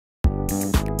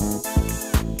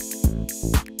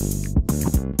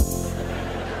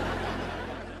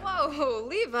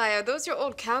Levi, are those your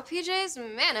old cow PJs?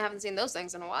 Man, I haven't seen those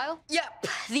things in a while. Yep,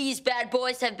 these bad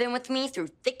boys have been with me through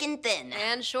thick and thin.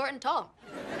 And short and tall.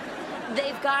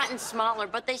 They've gotten smaller,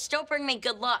 but they still bring me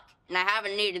good luck. And I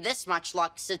haven't needed this much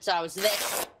luck since I was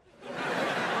this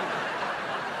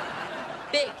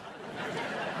big.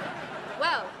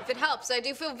 Well, if it helps, I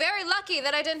do feel very lucky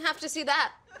that I didn't have to see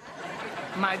that.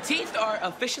 My teeth are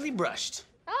officially brushed.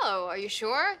 Oh, are you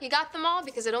sure? You got them all?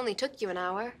 Because it only took you an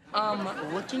hour.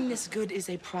 Looking this good is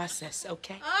a process,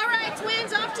 okay? All right,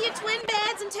 twins, off to your twin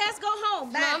beds, and Tess, go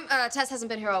home. Bye. Mom, Tess hasn't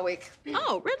been here all week.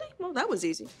 Oh, really? Well, that was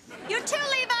easy. You too,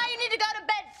 Levi. You need to go to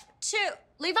bed, too.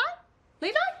 Levi?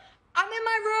 Levi? I'm in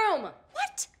my room.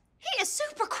 What? He is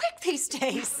super quick these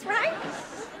days, right?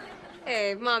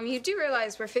 Hey, Mom, you do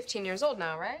realize we're 15 years old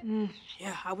now, right?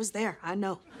 Yeah, I was there. I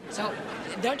know. So,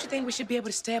 don't you think we should be able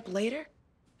to stay up later?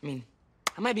 I mean,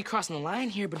 I might be crossing the line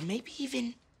here, but maybe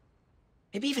even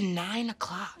 9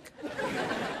 o'clock. You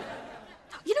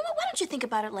know what? Why don't you think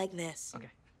about it like this?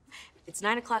 Okay. It's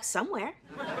 9 o'clock somewhere.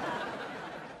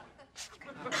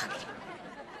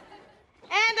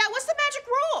 And what's the magic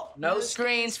rule? No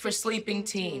screens for sleeping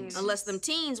teens. Unless them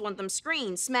teens want them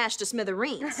screens smashed to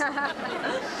smithereens.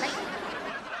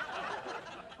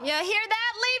 You hear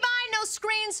that, Levi? No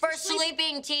screens For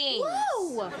sleeping teens.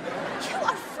 Whoa! You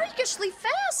are freakishly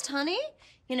fast, honey.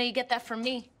 You know, you get that from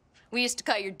me. We used to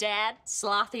call your dad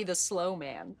Slothy the Slow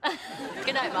Man.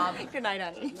 Good night, Mom. Good night,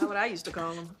 honey. Not what I used to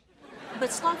call him.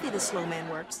 But Slothy the slow man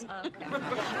works. Okay.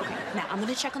 Now, I'm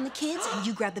gonna check on the kids, and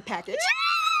you grab the package.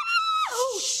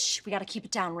 Oh, shh. We gotta keep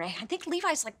it down, Ray. I think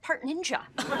Levi's like part ninja.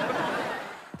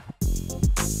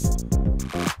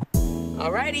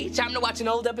 Alrighty, time to watch an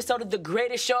old episode of the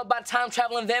greatest show about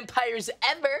time-traveling vampires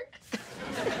ever.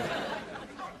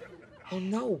 Oh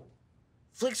no.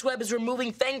 FlixWeb is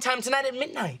removing Fang Time tonight at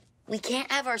midnight. We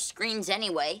can't have our screens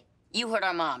anyway. You heard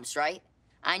our moms, right?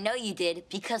 I know you did,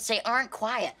 because they aren't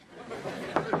quiet.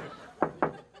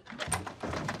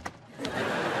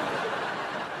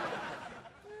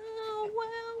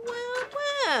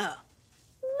 Well.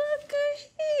 Look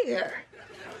here.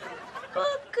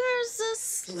 Booker's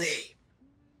asleep.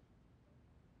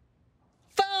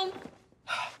 Phone!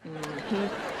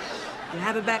 You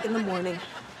have it back in the morning.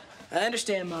 I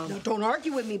understand, Mom. Now, don't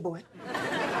argue with me, boy.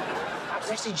 I was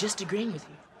actually just agreeing with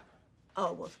you.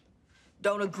 Oh, well,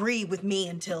 don't agree with me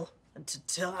until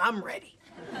I'm ready.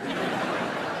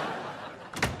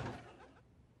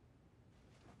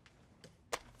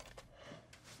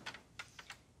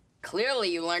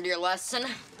 Clearly, you learned your lesson.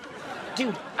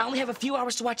 Dude, I only have a few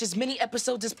hours to watch as many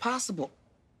episodes as possible.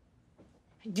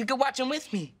 You could watch them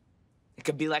with me. It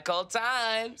could be like old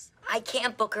times. I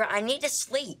can't, Booker. I need to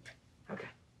sleep. Okay.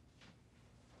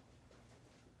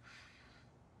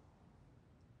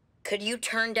 Could you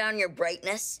turn down your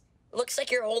brightness? It looks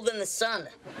like you're holding the sun.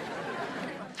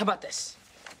 How about this?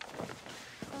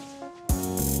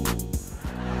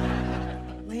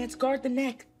 Lance, guard the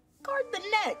neck. Guard the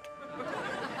neck.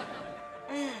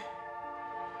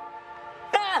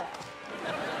 Ah!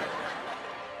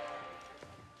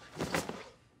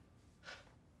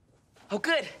 Oh,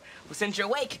 good. Well, since you're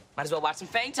awake, might as well watch some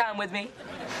Fang Time with me.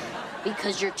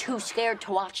 Because you're too scared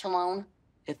to watch alone?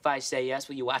 If I say yes,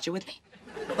 will you watch it with me?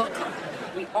 Booker,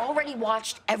 we already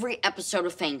watched every episode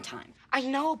of Fang Time. I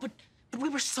know, but we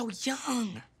were so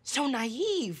young, so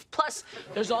naive. Plus,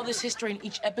 there's all this history in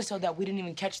each episode that we didn't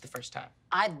even catch the first time.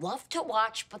 I'd love to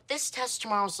watch, but this test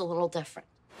tomorrow's a little different.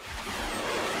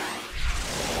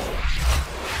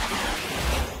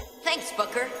 Thanks,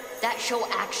 Booker. That show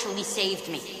actually saved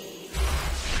me.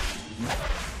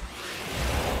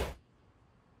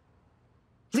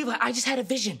 Levi, I just had a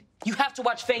vision. You have to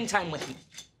watch Fang Time with me.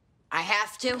 I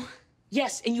have to?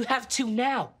 Yes, and you have to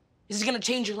now. This is gonna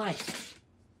change your life.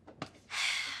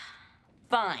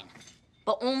 Fine,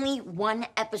 but only one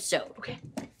episode. Okay.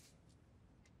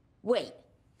 Wait,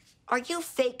 are you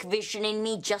fake visioning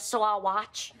me just so I'll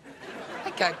watch?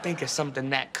 I gotta think of something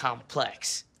that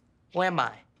complex. Where am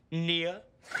I? Nia?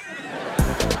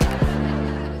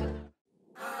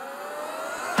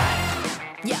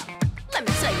 Yeah.